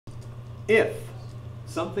if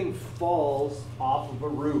something falls off of a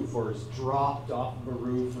roof or is dropped off of a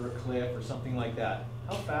roof or a cliff or something like that,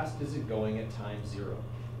 how fast is it going at time 0?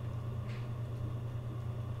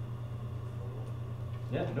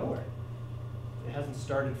 Yeah, nowhere. It hasn't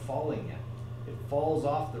started falling yet. It falls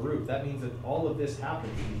off the roof. That means that all of this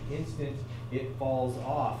happens the instant it falls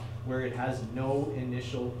off, where it has no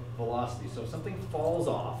initial velocity. So if something falls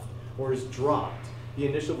off or is dropped, the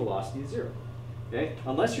initial velocity is 0. Okay?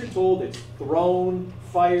 Unless you're told it's thrown,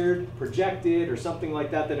 fired, projected, or something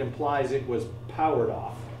like that that implies it was powered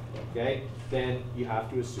off, okay? Then you have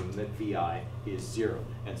to assume that VI is 0.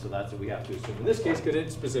 And so that's what we have to assume in this case, because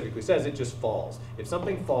it specifically says it just falls. If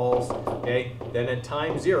something falls, okay, then at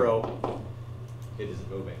time 0, it isn't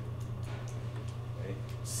moving. Okay?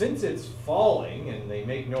 Since it's falling, and they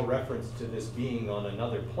make no reference to this being on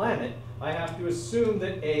another planet, I have to assume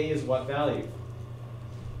that A is what value?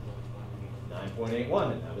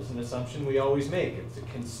 9.81, and that is an assumption we always make.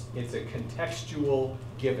 It's a contextual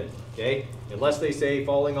given, okay? Unless they say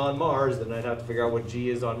falling on Mars, then I'd have to figure out what G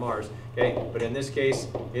is on Mars, okay? But in this case,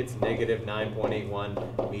 it's negative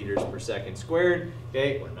 9.81 meters per second squared,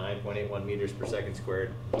 okay? Or 9.81 meters per second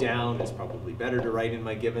squared. Down is probably better to write in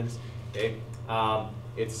my givens, okay?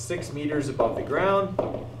 It's 6 meters above the ground.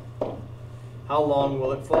 How long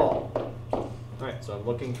will it fall? All right, so I'm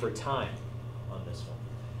looking for time on this one.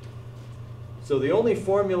 So the only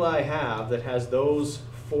formula I have that has those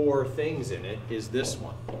 4 things in it is this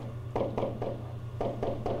one.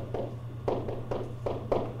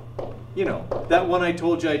 You know, that one I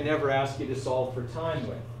told you I'd never ask you to solve for time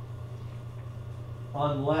with.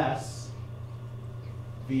 Unless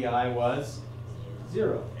VI was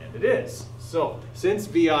 0, and it is. So since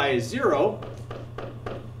VI is 0,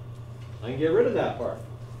 I can get rid of that part.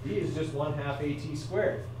 D is just 1/2 AT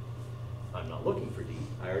squared. I'm not looking for D,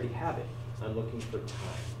 I already have it. I'm looking for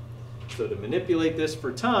time. So to manipulate this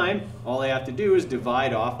for time, all I have to do is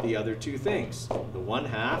divide off the other 2 things, the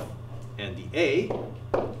 1/2 and the A,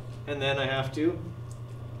 and then I have to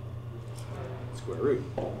square root.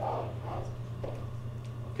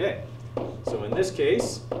 Okay, so in this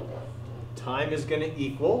case, time is going to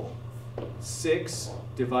equal 6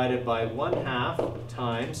 divided by 1/2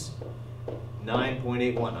 times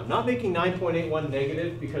 9.81. I'm not making 9.81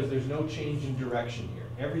 negative because there's no change in direction here.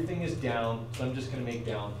 Everything is down, so I'm just going to make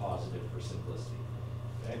down positive for simplicity.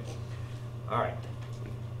 Okay? All right.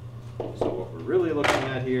 So what we're really looking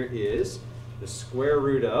at here is the square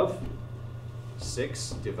root of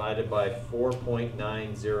 6 divided by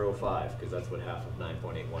 4.905, because that's what half of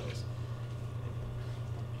 9.81 is.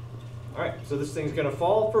 All right, so this thing's going to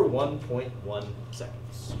fall for 1.1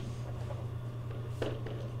 seconds.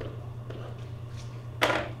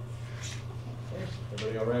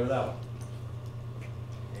 Everybody all right with that one?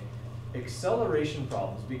 Okay. Acceleration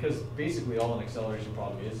problems, because basically all an acceleration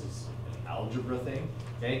problem is an algebra thing,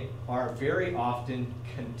 okay, are very often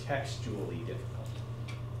contextually difficult.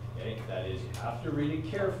 Okay? That is, you have to read it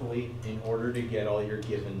carefully in order to get all your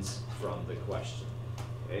givens from the question.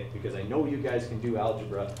 Okay? Because I know you guys can do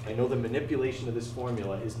algebra. I know the manipulation of this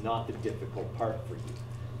formula is not the difficult part for you.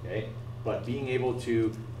 Okay? But being able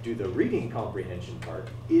to do the reading comprehension part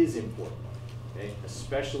is important. Okay?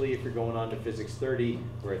 Especially if you're going on to Physics 30,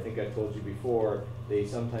 where I think I told you before, they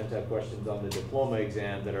sometimes have questions on the diploma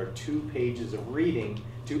exam that are 2 pages of reading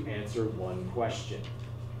to answer 1 question.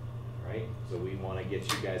 Right? So we want to get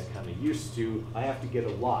you guys kind of used to, I have to get a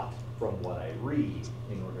lot from what I read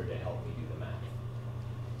in order to help me do the math.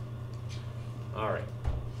 All right.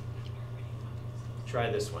 Try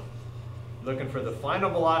this one. Looking for the final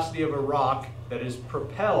velocity of a rock that is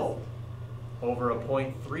propelled over a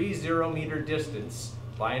 0.30 meter distance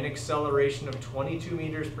by an acceleration of 22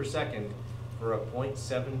 meters per second for a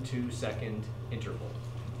 0.72 second interval.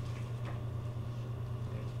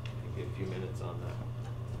 I'll give a few minutes on that.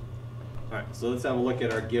 All right, so let's have a look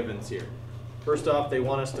at our givens here. First off, they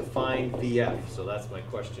want us to find VF, so that's my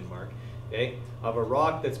question mark, okay, of a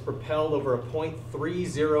rock that's propelled over a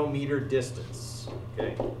 0.30 meter distance.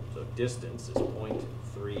 Okay, so distance is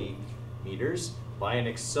 0.3 meters by an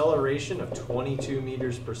acceleration of 22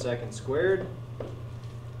 meters per second squared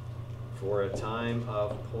for a time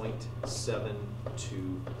of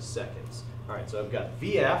 0.72 seconds. All right, so I've got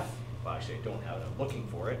VF, well, actually I don't have it, I'm looking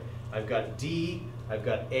for it. I've got D, I've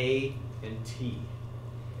got A, and T.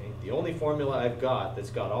 Okay? The only formula I've got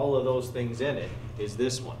that's got all of those things in it is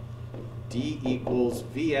this one. D equals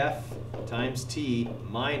VF times T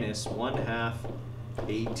minus 1/2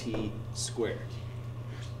 AT squared.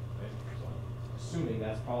 Okay? So I'm assuming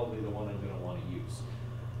that's probably the one I'm going to want to use.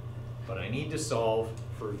 But I need to solve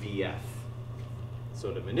for VF.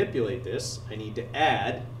 So to manipulate this, I need to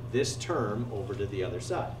add this term over to the other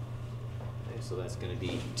side. Okay, so that's going to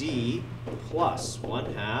be d plus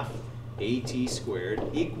 1/2 at squared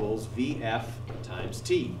equals vf times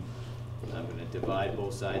t. I'm going to divide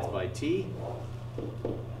both sides by t,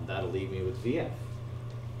 and that'll leave me with vf.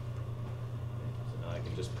 So now I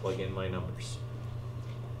can just plug in my numbers.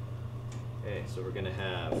 Okay, so we're going to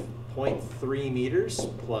have 0.3 meters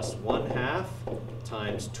plus 1/2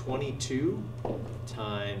 times 22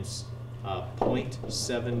 times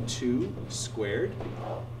 0.72 squared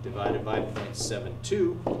divided by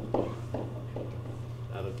 0.72.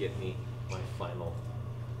 That'll get me my final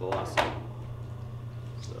velocity.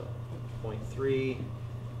 So 0.3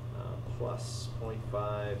 plus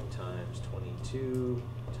 0.5 times 22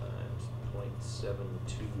 times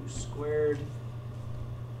 0.72 squared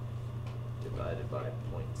divided by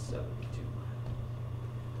 0.72.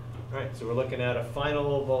 All right, so we're looking at a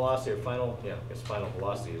final velocity, or final, yeah, I guess final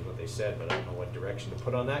velocity is what they said, but I don't know what direction to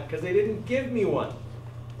put on that because they didn't give me one.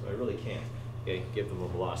 So I really can't. Okay, give them a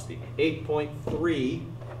velocity. 8.3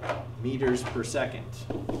 meters per second.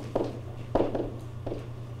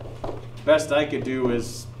 Best I could do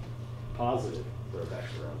is positive for a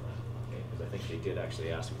vector on that, okay, because I think they did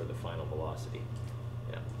actually ask for the final velocity.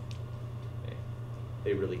 Yeah. Okay.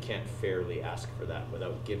 They really can't fairly ask for that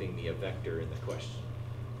without giving me a vector in the question.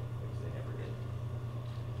 They never did.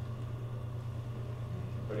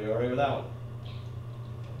 Everybody all right with that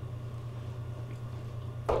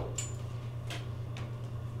one?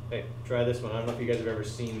 Hey, try this one. I don't know if you guys have ever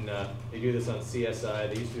seen, they do this on CSI.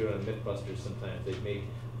 They used to do it on Mythbusters sometimes. They make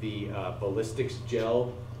the ballistics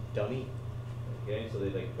gel dummy. Okay, so they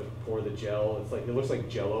like pour the gel. It's like, it looks like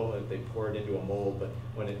Jello. They pour it into a mold, but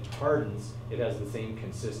when it hardens, it has the same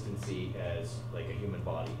consistency as like a human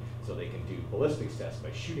body. So they can do ballistics tests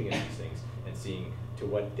by shooting at these things and seeing to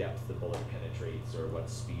what depth the bullet penetrates or what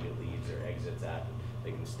speed it leaves or exits at.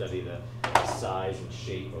 They can study the size and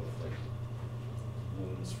shape of like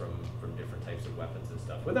wounds from different types of weapons and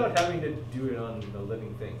stuff without having to do it on a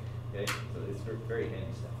living thing. Okay, so it's very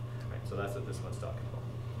handy stuff. All right, so that's what this one's talking about.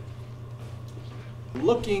 We're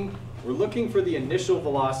looking for the initial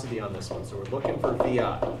velocity on this one, so we're looking for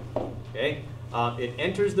VI. Okay, it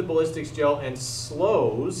enters the ballistics gel and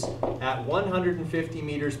slows at 150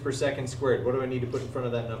 meters per second squared. What do I need to put in front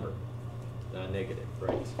of that number? Negative,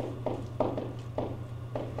 right?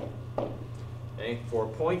 Okay, for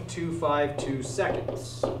 0.252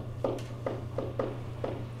 seconds.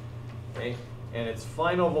 Okay, and its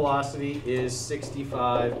final velocity is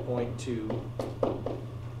 65.2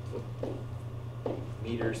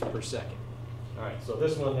 meters per second. All right, so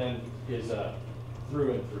this one then is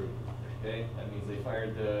through and through. Okay, that means they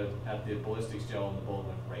fired at the ballistics gel and the bullet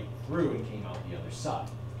went right through and came out the other side.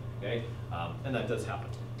 Okay, and that does happen.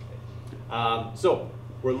 Okay. So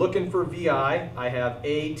we're looking for VI. I have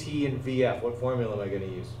A, T, and VF. What formula am I going to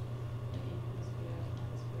use?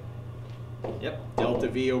 Yep, delta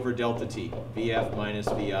V over delta T. VF minus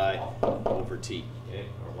VI over T. Okay,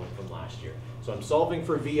 our one from last year. So I'm solving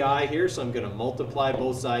for VI here, so I'm going to multiply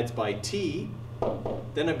both sides by T.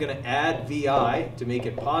 Then I'm going to add VI to make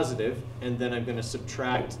it positive, and then I'm going to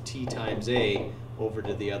subtract T times A over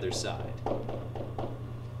to the other side.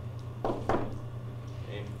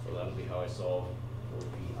 Okay, so that'll be how I solve for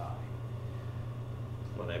VI.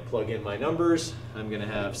 When I plug in my numbers, I'm going to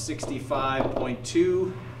have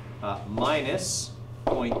 65.2 minus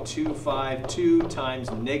 0.252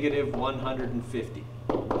 times negative 150.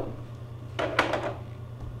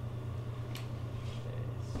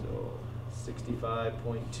 So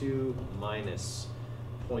 65.2 minus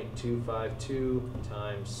 0.252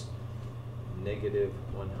 times negative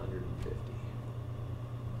 150.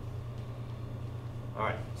 All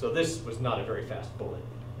right, so this was not a very fast bullet.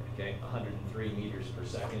 Okay, 103 meters per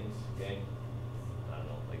second. Okay, I don't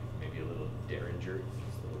know, like maybe a little Derringer.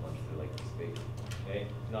 Like this big. Okay,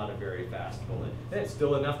 not a very fast bullet. And it's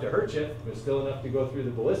still enough to hurt you. It's still enough to go through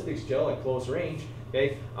the ballistics gel at close range.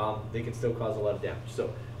 Okay, they can still cause a lot of damage.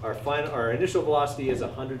 So our initial velocity is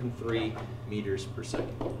 103 meters per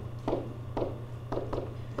second.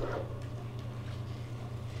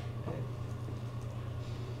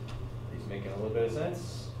 These making a little bit of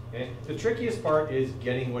sense. Okay. The trickiest part is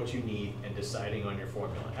getting what you need and deciding on your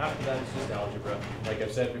formula. After that, it's just algebra. Like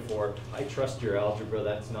I've said before, I trust your algebra.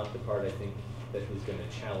 That's not the part I think that is going to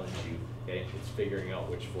challenge you. Okay, it's figuring out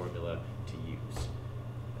which formula to use.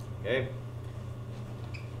 Okay.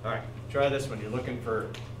 All right, try this one. You're looking for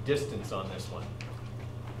distance on this one.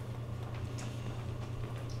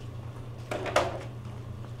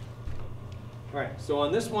 All right, so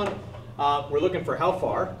on this one, we're looking for how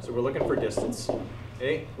far. So we're looking for distance.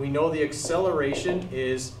 Okay, we know the acceleration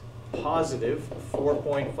is positive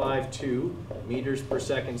 4.52 meters per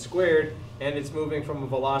second squared, and it's moving from a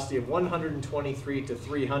velocity of 123 to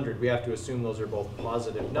 300. We have to assume those are both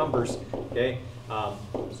positive numbers, okay?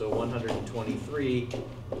 So 123,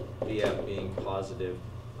 VF being positive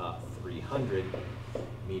 300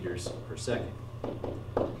 meters per second.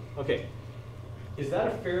 Okay, is that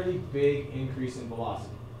a fairly big increase in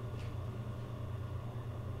velocity?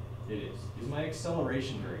 It is. Is my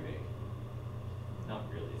acceleration very big? Not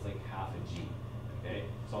really, it's like half a g, okay?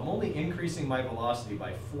 So I'm only increasing my velocity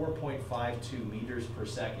by 4.52 meters per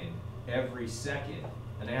second every second,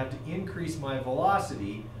 and I have to increase my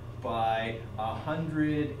velocity by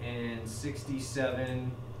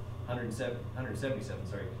 177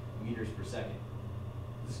 meters per second.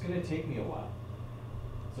 This is going to take me a while.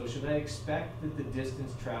 So should I expect that the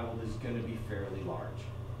distance traveled is going to be fairly large?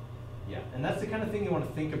 Yeah, and that's the kind of thing you want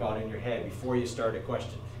to think about in your head before you start a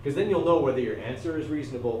question, because then you'll know whether your answer is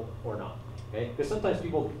reasonable or not. Okay? Because sometimes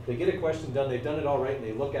people, they get a question done, they've done it all right, and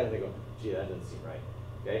they look at it and they go, gee, that doesn't seem right.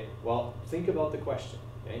 Okay? Well, think about the question.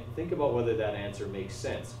 Okay? Think about whether that answer makes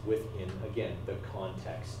sense within, again, the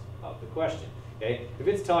context of the question. Okay? If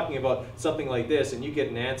it's talking about something like this and you get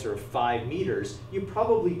an answer of 5 meters, you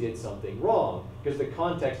probably did something wrong, because the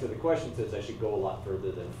context of the question says I should go a lot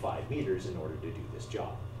further than 5 meters in order to do this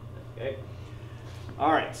job. Okay?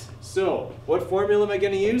 All right, so what formula am I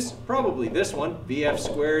going to use? Probably this one, VF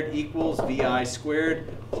squared equals VI squared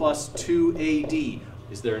plus 2AD.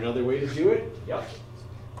 Is there another way to do it? Yep.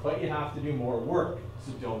 But you have to do more work,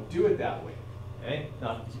 so don't do it that way. Okay?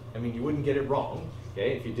 Now, I mean, you wouldn't get it wrong.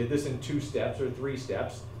 Okay? If you did this in 2 steps or 3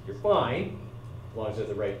 steps, you're fine, as long as you have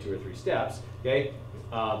the right 2 or 3 steps. Okay?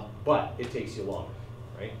 But it takes you longer,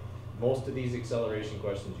 right? Most of these acceleration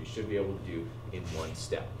questions you should be able to do in 1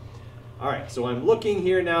 step. All right, so I'm looking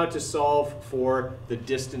here now to solve for the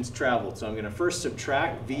distance traveled. So I'm going to first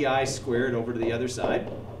subtract VI squared over to the other side.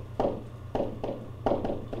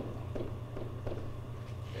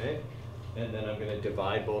 Okay, and then I'm going to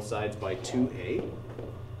divide both sides by 2a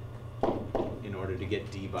in order to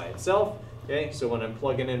get d by itself. Okay, so when I'm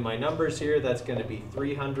plugging in my numbers here, that's going to be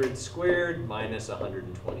 300 squared minus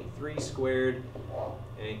 123 squared,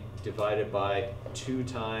 okay, divided by 2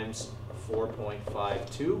 times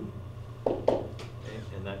 4.52. Okay,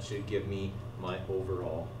 and that should give me my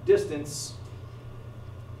overall distance,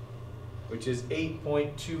 which is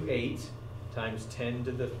 8.28 times 10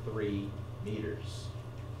 to the 3 meters.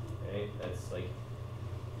 Okay, that's like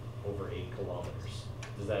over 8 kilometers.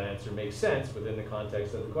 Does that answer make sense within the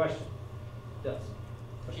context of the question? It does.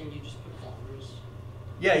 Can you just put kilometers?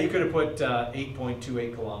 Yeah, you could have put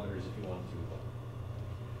 8.28 kilometers if you wanted to.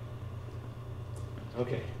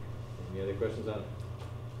 Okay, any other questions on it?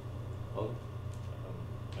 Oh.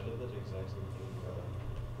 I did that exact same thing,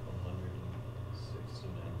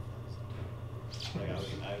 169,000. Like I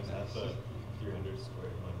was at the 300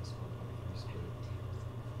 squared minus 1.3 squared,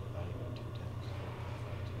 dividing by 2 times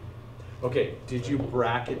 4.52. Okay, did you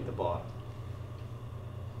bracket the bottom?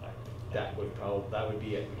 Yeah. That would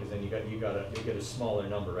be it, because then you get a smaller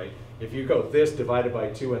number, right? If you go this divided by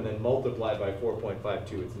 2 and then multiply by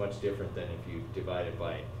 4.52, it's much different than if you divide it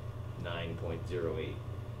by 9.08.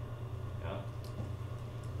 Yeah.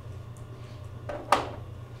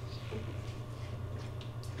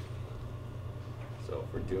 So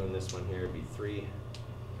if we're doing this one here, it'd be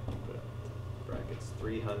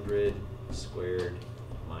 300 squared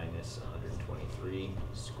minus 123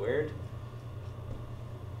 squared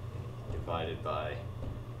divided by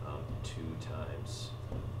 2 times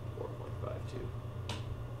 4.52.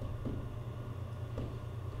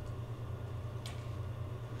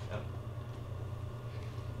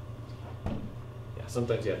 Yeah,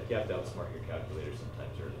 sometimes you have to outsmart your calculator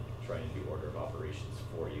sometimes, or trying to do order of operations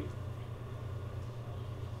for you.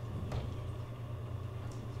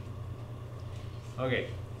 Okay,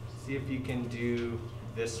 see if you can do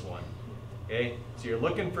this one. Okay, so you're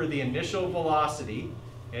looking for the initial velocity,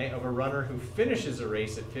 okay, of a runner who finishes a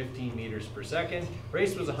race at 15 meters per second.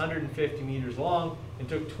 Race was 150 meters long and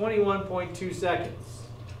took 21.2 seconds.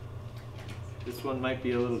 This one might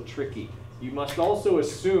be a little tricky. You must also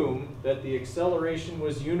assume that the acceleration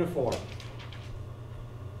was uniform.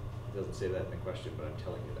 It doesn't say that in the question, but I'm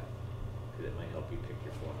telling you that, because it might help you pick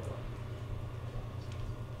your formula.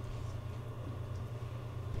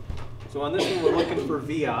 So on this one, we're looking for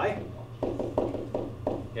VI.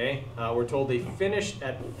 Okay, we're told they finished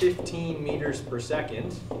at 15 meters per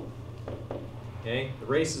second. Okay, the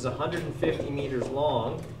race is 150 meters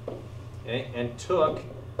long, okay, and took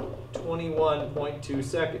 21.2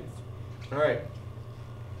 seconds. All right,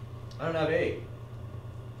 I don't have A. Is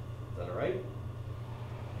that all right?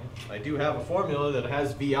 Okay. I do have a formula that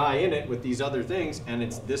has VI in it with these other things, and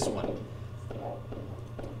it's this one.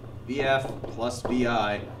 VF plus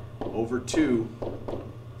VI over 2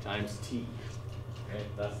 times T. Okay,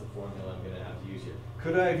 that's the formula I'm going to have to use here.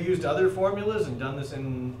 Could I have used other formulas and done this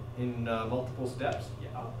in multiple steps?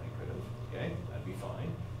 Yeah, I could have. Okay, that'd be fine.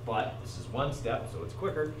 But this is one step, so it's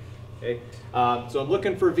quicker. Okay, so I'm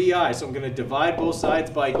looking for VI, so I'm going to divide both sides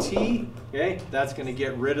by T. Okay, that's going to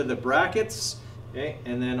get rid of the brackets. Okay,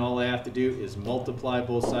 and then all I have to do is multiply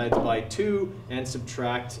both sides by 2 and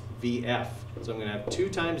subtract VF. So I'm going to have 2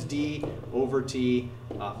 times D over T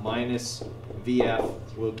minus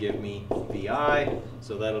VF will give me VI.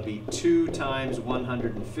 So that'll be 2 times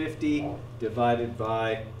 150 divided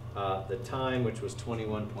by the time, which was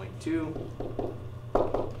 21.2.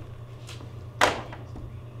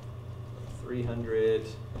 300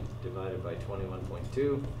 divided by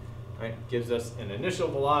 21.2. All right, gives us an initial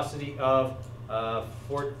velocity of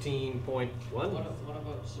 14.1. What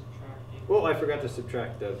about subtracting? Oh, I forgot to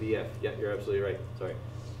subtract the VF. Yeah, you're absolutely right. Sorry.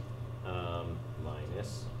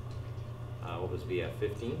 Minus, what was VF?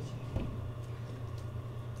 15?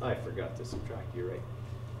 I forgot to subtract. You're right.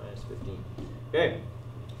 Minus 15. Okay.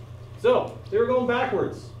 So, they were going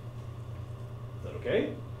backwards. Is that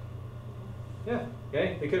okay? Yeah.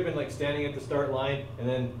 Okay. They could have been like standing at the start line, and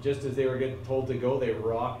then just as they were getting told to go, they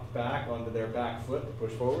rocked back onto their back foot to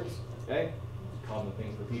push forwards. Okay. Common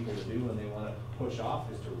thing for people to do when they want to push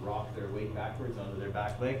off is to rock their weight backwards onto their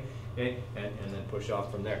back leg, okay, and then push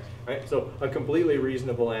off from there. All right, so a completely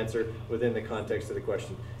reasonable answer within the context of the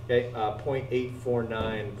question. Okay,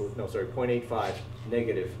 0.849, no, sorry, 0.85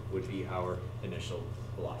 negative would be our initial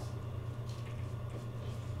velocity.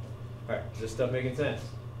 All right, is this stuff making sense?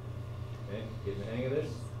 Okay, getting the hang of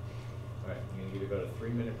this? All right, I'm going to give you about a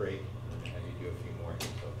 3-minute break, and then have you do a few more. So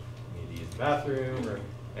you need to use the bathroom or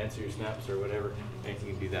answer your snaps or whatever, and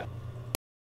you can do that.